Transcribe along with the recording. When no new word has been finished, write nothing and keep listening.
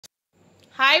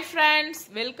Hi friends,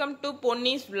 welcome to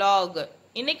Ponni's vlog.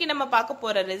 இன்னைக்கு நம்ம பார்க்க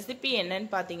போற ரெசிபி என்னன்னு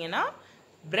பாத்தீங்கன்னா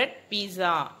பிரெட்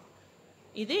பீஸா.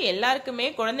 இது எல்லாருக்குமே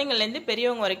குழந்தைங்கள்ல இருந்து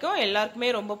பெரியவங்க வரைக்கும் எல்லாருக்குமே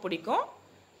ரொம்ப பிடிக்கும்.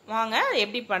 வாங்க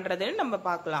எப்படி பண்றதுன்னு நம்ம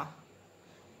பார்க்கலாம்.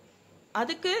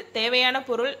 அதுக்கு தேவையான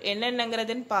பொருள்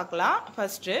என்னென்னங்கிறதுன்னு பார்க்கலாம்.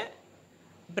 ஃபர்ஸ்ட்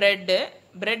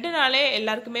பிரெட்னாலே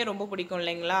எல்லாருக்குமே ரொம்ப பிடிக்கும்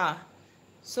இல்லைங்களா?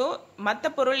 ஸோ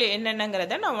மற்ற பொருள்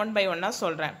என்னென்னங்கிறத நான் ஒன் பை ஒன்னாக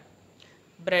சொல்கிறேன்.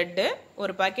 பிரெட்டு,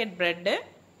 ஒரு packet bread,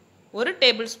 1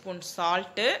 table spoon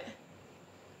salt,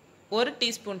 1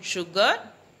 teaspoon sugar,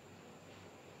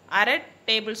 1/2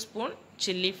 table spoon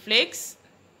chilli flakes,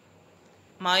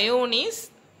 mayonnaise,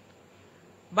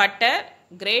 butter,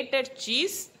 கிரேட்டட்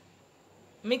cheese,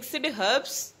 mixed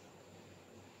herbs,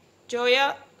 soya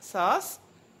sauce,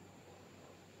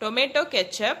 tomato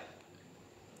ketchup,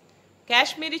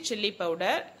 Kashmiri chilli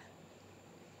powder,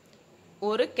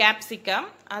 ஒரு கேப்சிகம்,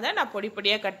 அதை நான் பொடி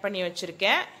பொடியாக கட் பண்ணி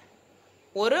வச்சுருக்கேன்,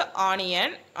 ஒரு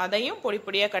ஆனியன், அதையும் பொடி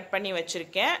பொடியாக கட் பண்ணி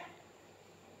வச்சுருக்கேன்,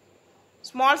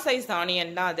 ஸ்மால் சைஸ்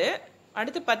ஆனியன் தான் அது.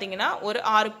 அடுத்து பார்த்தீங்கன்னா ஒரு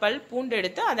 6 பல் பூண்டு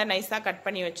எடுத்து அதை நைஸாக கட்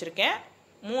பண்ணி வச்சுருக்கேன்,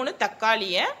 3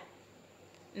 தக்காளியை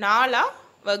 4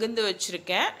 வகுந்து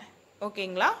வச்சுருக்கேன்.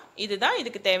 ஓகேங்களா? இதுதான்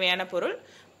இதுக்கு தேவையான பொருள்.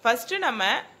 ஃபஸ்ட்டு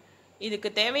நம்ம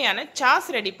இதுக்கு தேவையான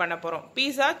சாஸ் ரெடி பண்ண போகிறோம்,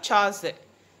 பீஸா சாஸ்.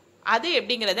 அது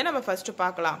எப்படிங்கிறத நம்ம ஃபஸ்ட்டு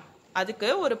பார்க்கலாம். அதுக்கு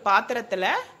ஒரு பாத்திரத்தில்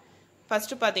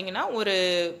ஃபஸ்ட்டு பார்த்தீங்கன்னா ஒரு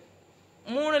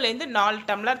 3லேருந்து 4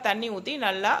 டம்ளர் தண்ணி ஊற்றி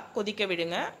நல்லா கொதிக்க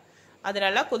விடுங்க. அது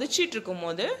நல்லா கொதிச்சிட்டு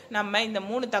இருக்கும்போது நம்ம இந்த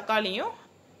 3 தக்காளியும்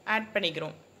ஆட்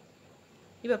பண்ணிக்கிறோம்.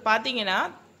 இப்போ பார்த்தீங்கன்னா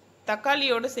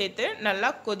தக்காளியோடு சேர்த்து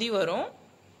நல்லா கொதி வரும்.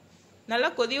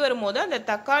 நல்லா கொதி வரும்போது அந்த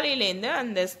தக்காளியிலேருந்து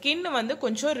அந்த ஸ்கின் வந்து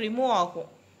கொஞ்சம் ரிமூவ்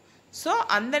ஆகும். ஸோ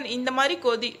இந்த மாதிரி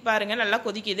பாருங்கள், நல்லா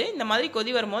கொதிக்குது. இந்த மாதிரி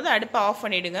கொதி வரும்போது அடுப்பை ஆஃப்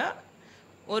பண்ணிவிடுங்க.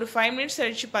 ஒரு 5 மினிட்ஸ்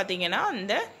கழிச்சு பார்த்தீங்கன்னா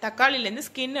அந்த தக்காளியிலேருந்து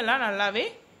ஸ்கின் எல்லாம் நல்லாவே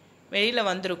வெளியில்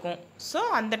வந்திருக்கும். ஸோ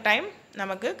அந்த டைம்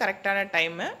நமக்கு கரெக்டான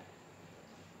டைமு.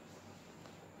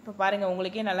 இப்போ பாருங்கள்,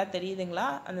 உங்களுக்கே நல்லா தெரியுதுங்களா?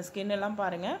 அந்த ஸ்கின் எல்லாம்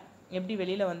பாருங்கள் எப்படி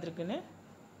வெளியில் வந்திருக்குன்னு.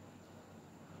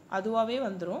 அதுவாகவே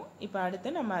வந்துடும். இப்போ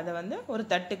அடுத்து நம்ம அதை வந்து ஒரு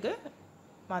தட்டுக்கு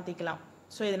மாற்றிக்கலாம்.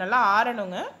 ஸோ இது நல்லா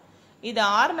ஆறணுங்க. இது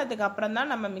ஆறுனதுக்கு அப்புறம்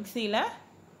தான் நம்ம மிக்சியில்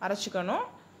அரைச்சிக்கணும்.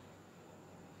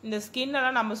 இந்த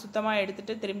ஸ்கின்னெல்லாம் நம்ம சுத்தமாக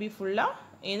எடுத்துகிட்டு திரும்பி ஃபுல்லாக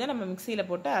இதை நம்ம மிக்சியில்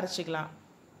போட்டு அரைச்சிக்கலாம்.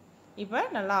 இப்போ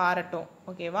நல்லா ஆறட்டும்.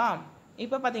 ஓகேவா?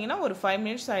 இப்போ பார்த்தீங்கன்னா ஒரு 5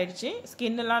 மினிட்ஸ் ஆயிடுச்சு.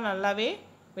 ஸ்கின்னெல்லாம் நல்லாவே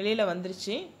வெளியில்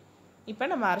வந்துருச்சு. இப்போ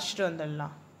நம்ம அரைச்சிட்டு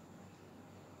வந்துடலாம்.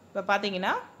 இப்போ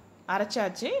பார்த்தீங்கன்னா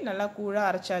அரைச்சாச்சு, நல்லா கூழாக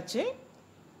அரைச்சாச்சு.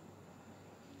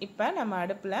 இப்போ நம்ம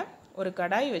அடுப்பில் ஒரு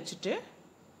கடாய் வச்சுட்டு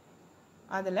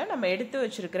அதில் நம்ம எடுத்து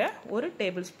வச்சுருக்கிற 1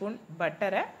 டேபிள் ஸ்பூன்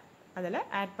பட்டரை அதில்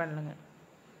ஆட் பண்ணுங்க.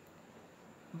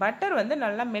 பட்டர் வந்து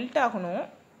நல்லா மெல்ட் ஆகணும்.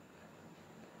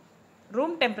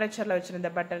 ரூம் டெம்பரேச்சரில் வச்சுருந்த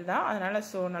பட்டர் தான்,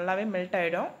 அதனால் நல்லாவே மெல்ட்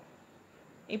ஆகிடும்.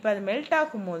 இப்போ அது மெல்ட்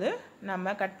ஆகும்போது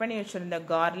நம்ம கட் பண்ணி வச்சுருந்த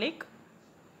கார்லிக்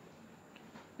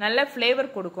நல்ல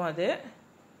ஃப்ளேவர் கொடுக்கும் அது.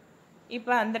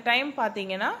 இப்போ அந்த டைம்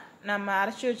பார்த்தீங்கன்னா நம்ம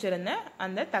அரைச்சி வச்சுருந்த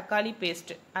அந்த தக்காளி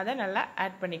பேஸ்ட்டு அதை நல்லா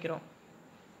ஆட் பண்ணிக்கிறோம்.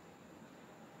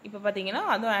 இப்போ பார்த்தீங்கன்னா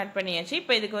அதுவும் ஆட் பண்ணியாச்சு.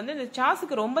 இப்போ இதுக்கு வந்து இந்த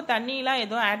சாஸுக்கு ரொம்ப தண்ணியெலாம்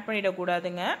எதுவும் ஆட்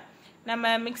பண்ணிடக்கூடாதுங்க. நம்ம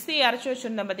மிக்ஸி அரைச்சி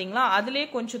வச்சுருந்தோம் பார்த்தீங்களா, அதிலே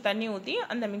கொஞ்சம் தண்ணி ஊற்றி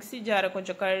அந்த மிக்ஸி ஜாரை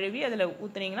கொஞ்சம் கழுவி அதில்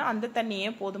ஊற்றுனீங்கன்னா அந்த தண்ணியே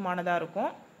போதுமானதாக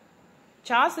இருக்கும்.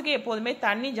 சாஸுக்கு எப்போதுமே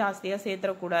தண்ணி ஜாஸ்தியாக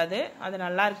சேர்த்துடக்கூடாது, அது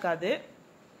நல்லா இருக்காது.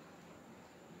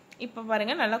 இப்போ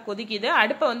பாருங்கள் நல்லா கொதிக்குது.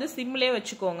 அடுப்பை வந்து சிம்லேயே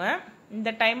வச்சுக்கோங்க.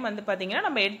 இந்த டைம் வந்து பார்த்தீங்கன்னா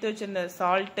நம்ம எடுத்து வச்சுருந்த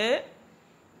சால்ட்டு,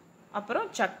 அப்புறம்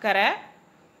சர்க்கரை,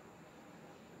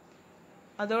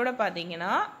 அதோட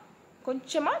பார்த்தீங்கன்னா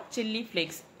கொஞ்சமாக சில்லி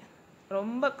ஃப்ளேக்ஸ்,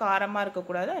 ரொம்ப காரமாக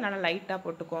இருக்கக்கூடாது, அதனால் லைட்டாக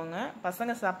போட்டுக்கோங்க.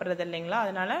 பசங்க சாப்பிட்றது இல்லைங்களா,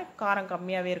 அதனால் காரம்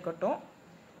கம்மியாகவே இருக்கட்டும்.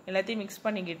 எல்லாத்தையும் மிக்ஸ்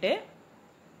பண்ணிக்கிட்டு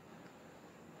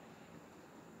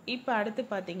இப்போ அடுத்து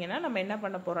பார்த்தீங்கன்னா நம்ம என்ன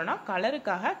பண்ண போகிறோன்னா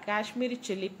கலருக்காக காஷ்மீரி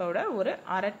சில்லி பவுடர் ஒரு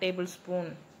 1/2 டேபிள் ஸ்பூன்,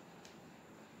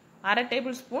 1/2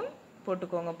 டேபிள் ஸ்பூன்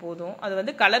போட்டுக்கோங்க போதும். அது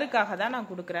வந்து கலருக்காக தான்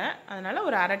நான் கொடுக்குறேன், அதனால்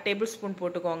ஒரு 1/2 டேபிள் ஸ்பூன்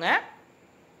போட்டுக்கோங்க.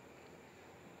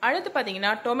 அடுத்து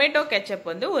பார்த்தீங்கன்னா டொமேட்டோ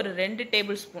கெச்சப் வந்து ஒரு 2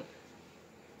 டேபிள் ஸ்பூன்.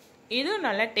 இதுவும்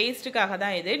நல்ல டேஸ்ட்டுக்காக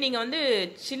தான் இது. நீங்கள் வந்து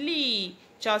சில்லி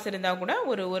சாஸ் இருந்தால் கூட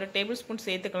ஒரு டேபிள் ஸ்பூன்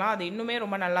சேர்த்துக்கலாம், அது இன்னுமே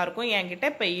ரொம்ப நல்லாயிருக்கும். என்கிட்ட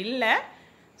இப்போ இல்லை,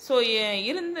 ஸோ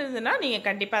இருந்ததுன்னா நீங்கள்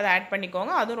கண்டிப்பாக அதை ஆட்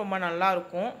பண்ணிக்கோங்க, அதுவும் ரொம்ப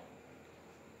நல்லாயிருக்கும்.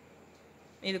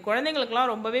 இது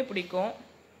குழந்தைங்களுக்கெலாம் ரொம்பவே பிடிக்கும்,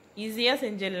 ஈஸியாக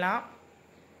செஞ்சிடலாம்.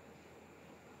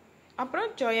 அப்புறம்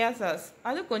சோயா சாஸ்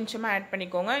அது கொஞ்சமாக ஆட்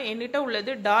பண்ணிக்கோங்க. என்கிட்ட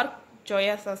உள்ளது டார்க்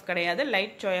சோயா சாஸ் கிடையாது,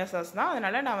 லைட் சோயா சாஸ் தான்,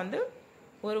 அதனால் நான் வந்து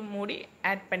ஒரு மூடி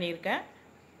ஆட் பண்ணியிருக்கேன்.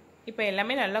 இப்போ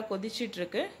எல்லாமே நல்லா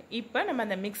கொதிச்சிட்ருக்கு. இப்போ நம்ம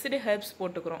அந்த மிக்ஸ்டு ஹெர்ப்ஸ்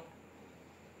போட்டுக்கிறோம்.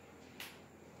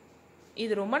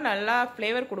 இது ரொம்ப நல்லா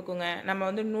ஃப்ளேவர் கொடுக்குங்க. நம்ம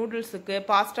வந்து நூடுல்ஸுக்கு,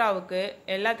 பாஸ்தாவுக்கு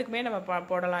எல்லாத்துக்குமே நம்ம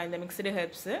போடலாம் இந்த மிக்ஸ்டு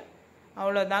ஹெர்ப்ஸு.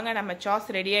 அவ்வளோதாங்க, நம்ம சாஸ்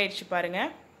ரெடி ஆயிடுச்சு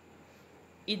பாருங்கள்.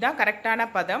 இதுதான் கரெக்டான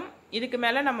பதம். இதுக்கு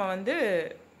மேலே நம்ம வந்து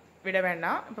விட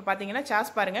வேண்டாம். இப்போ பார்த்தீங்கன்னா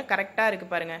சாஸ் பாருங்கள் கரெக்டாக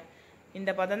இருக்குது பாருங்கள்.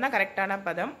 இந்த பதம் தான் கரெக்டான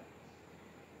பதம்.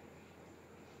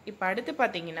 இப்போ அடுத்து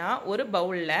பார்த்தீங்கன்னா ஒரு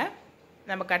பவுலில்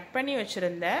நம்ம கட் பண்ணி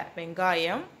வச்சுருந்த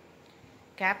வெங்காயம்,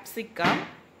 கேப்சிகம்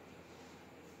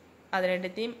அது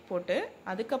ரெண்டுத்தையும் போட்டு,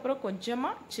 அதுக்கப்புறம்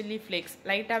கொஞ்சமாக சில்லி ஃப்ளேக்ஸ்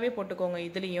லைட்டாகவே போட்டுக்கோங்க.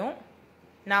 இதுலேயும்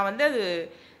நான் வந்து அது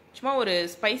சும்மா ஒரு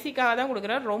ஸ்பைசிக்காக தான்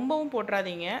கொடுக்குறேன், ரொம்பவும்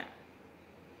போட்டுறாதீங்க.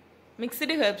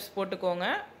 மிக்ஸ்டு ஹெர்ப்ஸ் போட்டுக்கோங்க.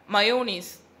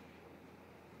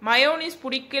 மயோனீஸ்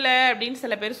பிடிக்கல அப்படின்னு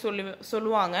சில பேர்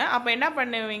சொல்லுவாங்க. அப்போ என்ன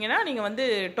பண்ணுவீங்கன்னா, நீங்கள் வந்து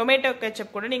டொமேட்டோ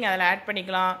கெச்சப் கூட நீங்கள் அதில் ஆட்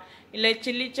பண்ணிக்கலாம், இல்லை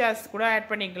சில்லி சாஸ் கூட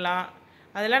ஆட் பண்ணிக்கலாம்.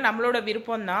 அதெல்லாம் நம்மளோட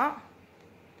விருப்பம்தான்.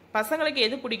 பசங்களுக்கு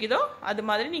எது பிடிக்குதோ அது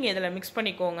மாதிரி நீங்கள் இதில் மிக்ஸ்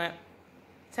பண்ணிக்கோங்க.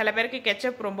 சில பேருக்கு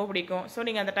கெச்சப் ரொம்ப பிடிக்கும், ஸோ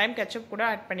நீங்கள் அந்த டைம் கெச்சப் கூட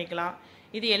ஆட் பண்ணிக்கலாம்.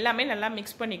 இது எல்லாமே நல்லா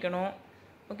மிக்ஸ் பண்ணிக்கணும்.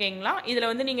 ஓகேங்களா? இதில்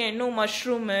வந்து நீங்கள் இன்னும்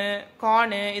மஷ்ரூமு,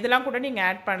 கார்னு இதெல்லாம் கூட நீங்கள்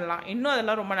ஆட் பண்ணலாம். இன்னும்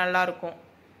அதெல்லாம் ரொம்ப நல்லாயிருக்கும்.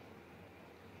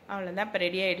 அவ்வளோதான், இப்போ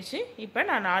ரெடி ஆகிடுச்சு. இப்போ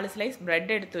நான் 4 ஸ்லைஸ்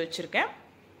ப்ரெட் எடுத்து வச்சுருக்கேன்.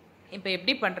 இப்போ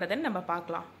எப்படி பண்ணுறதுன்னு நம்ம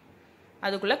பார்க்கலாம்.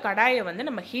 அதுக்குள்ளே கடாயை வந்து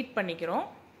நம்ம ஹீட் பண்ணிக்கிறோம்.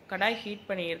 கடாய் ஹீட்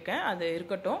பண்ணியிருக்கேன், அது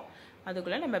இருக்கட்டும்.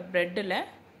 அதுக்குள்ளே நம்ம ப்ரெட்டில்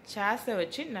சாஸை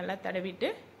வச்சு நல்லா தடவிட்டு,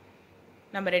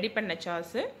 நம்ம ரெடி பண்ண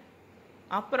சாஸு,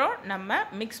 அப்புறம் நம்ம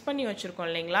மிக்ஸ் பண்ணி வச்சுருக்கோம்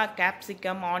இல்லைங்களா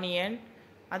கேப்சிகம், ஆனியன்,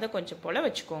 அதை கொஞ்சம் போல்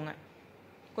வச்சுக்கோங்க.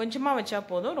 கொஞ்சமாக வச்சா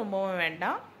போதும், ரொம்பவும்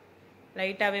வேண்டாம்,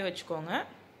 லைட்டாகவே வச்சுக்கோங்க.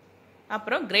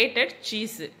 அப்புறம் கிரேட்டட்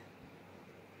சீஸு,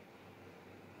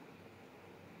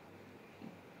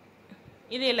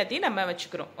 இது எல்லாத்தையும் நம்ம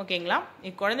வச்சுக்கிறோம். ஓகேங்களா?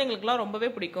 இது குழந்தைங்களுக்குலாம் ரொம்பவே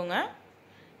பிடிக்குங்க.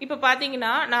 இப்போ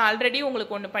பார்த்தீங்கன்னா நான் ஆல்ரெடி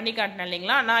உங்களுக்கு ஒன்று பண்ணி காட்டினேன்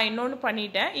இல்லைங்களா, நான் இன்னொன்று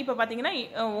பண்ணிட்டேன். இப்போ பார்த்தீங்கன்னா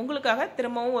உங்களுக்காக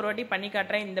திரும்பவும் ஒரு வாட்டி பண்ணி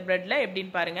காட்டுறேன். இந்த ப்ரெட்டில்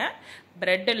எப்படின்னு பாருங்கள்.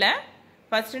 ப்ரெட்டில்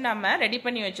ஃபஸ்ட்டு நம்ம ரெடி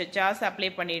பண்ணி வச்ச சாஸ் அப்ளை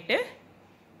பண்ணிவிட்டு,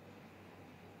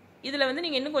 இதில் வந்து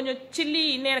நீங்கள் இன்னும் கொஞ்சம் சில்லி,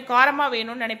 இன்னும் எனக்கு காரமாக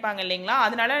வேணும்னு நினைப்பாங்க இல்லைங்களா,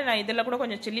 அதனால நான் இதில் கூட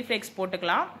கொஞ்சம் சில்லி ஃப்ளேக்ஸ்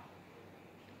போட்டுக்கலாம்.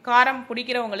 காரம்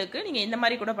பிடிக்கிறவங்களுக்கு நீங்கள் இந்த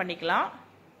மாதிரி கூட பண்ணிக்கலாம்.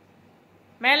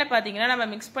 மேலே பார்த்தீங்கன்னா நம்ம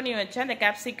மிக்ஸ் பண்ணி வச்ச அந்த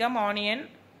கேப்சிகம், ஆனியன்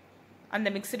அந்த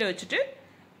மிக்ஸ்டு வச்சுட்டு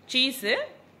சீஸு.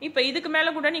 இப்போ இதுக்கு மேலே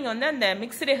கூட நீங்கள் வந்து அந்த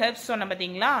மிக்ஸ்டு ஹெர்ப்ஸ் சொன்ன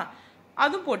பார்த்தீங்களா,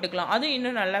 அதுவும் போட்டுக்கலாம். அதுவும்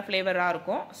இன்னும் நல்லா ஃப்ளேவராக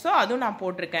இருக்கும். ஸோ அதுவும் நான்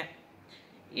போட்டிருக்கேன்.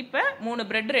 இப்போ 3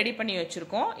 ப்ரெட் ரெடி பண்ணி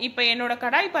வச்சுருக்கோம். இப்போ என்னோட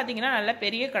கடாய் பார்த்தீங்கன்னா நல்ல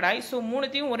பெரிய கடாய். ஸோ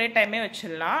 3த்தையும் ஒரே டைமே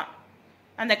வச்சிடலாம்.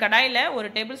 அந்த கடாயில்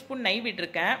 1 டேபிள் ஸ்பூன் நெய்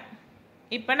விட்டுருக்கேன்.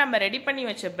 இப்போ நம்ம ரெடி பண்ணி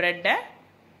வச்ச ப்ரெட்டை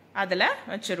அதில்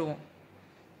வச்சுருவோம்.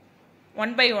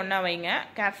 1 by 1 வைங்க,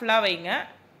 கேர்ஃபுல்லாக வைங்க,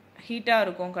 ஹீட்டாக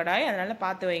இருக்கும் கடாய், அதனால்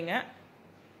பார்த்து வைங்க.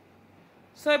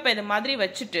 ஸோ இப்போ இது மாதிரி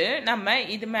வச்சுட்டு நம்ம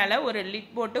இது மேலே ஒரு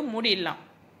லிட் போட்டு மூடிடலாம்.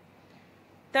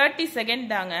 30 செகண்ட்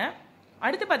தாங்க.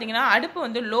 அடுத்து பார்த்தீங்கன்னா அடுப்பு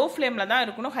வந்து லோ ஃப்ளேமில் தான்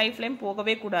இருக்கணும், ஹை ஃப்ளேம்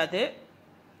போகவே கூடாது.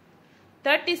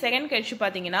 30 செகண்ட் கழிச்சு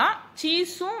பார்த்தீங்கன்னா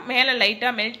சீஸும் மேலே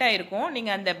லைட்டாக மெல்ட் ஆகிருக்கும்.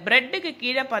 நீங்கள் அந்த ப்ரெட்டுக்கு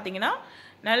கீழே பார்த்தீங்கன்னா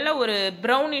நல்ல ஒரு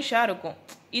ப்ரௌனிஷாக இருக்கும்.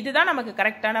 இதுதான் நமக்கு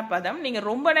கரெக்டான பதம். நீங்கள்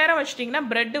ரொம்ப நேரம் வச்சிட்டிங்கன்னா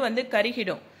ப்ரெட்டு வந்து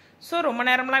கருகிடும். ஸோ ரொம்ப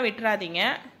நேரம்லாம் விட்டுறாதீங்க,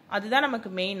 அதுதான்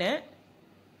நமக்கு மெயின்.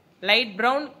 லைட்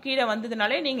ப்ரௌன் கீழே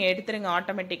வந்ததுனாலே நீங்கள் எடுத்துருங்க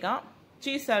ஆட்டோமேட்டிக்காக.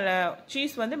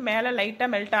 சீஸ் வந்து மேலே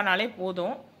லைட்டாக மெல்ட் ஆனாலே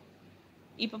போதும்.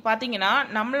 இப்போ பார்த்தீங்கன்னா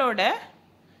நம்மளோட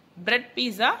ப்ரெட்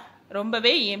பீஸா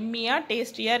ரொம்பவே எம்மியாக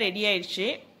டேஸ்டியாக ரெடி ஆயிடுச்சு.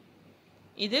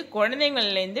 இது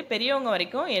குழந்தைங்கள்லேருந்து பெரியவங்க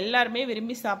வரைக்கும் எல்லாருமே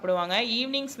விரும்பி சாப்பிடுவாங்க.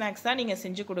 ஈவினிங் ஸ்நாக்ஸ் தான் நீங்கள்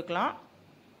செஞ்சு கொடுக்கலாம்.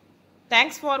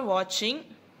 தேங்க்ஸ் ஃபார் வாட்சிங்.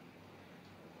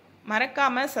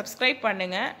 மறக்காமல் சப்ஸ்கிரைப்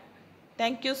பண்ணுங்கள்.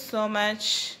 Thank you so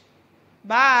much.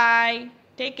 பாய்.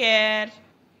 Take care.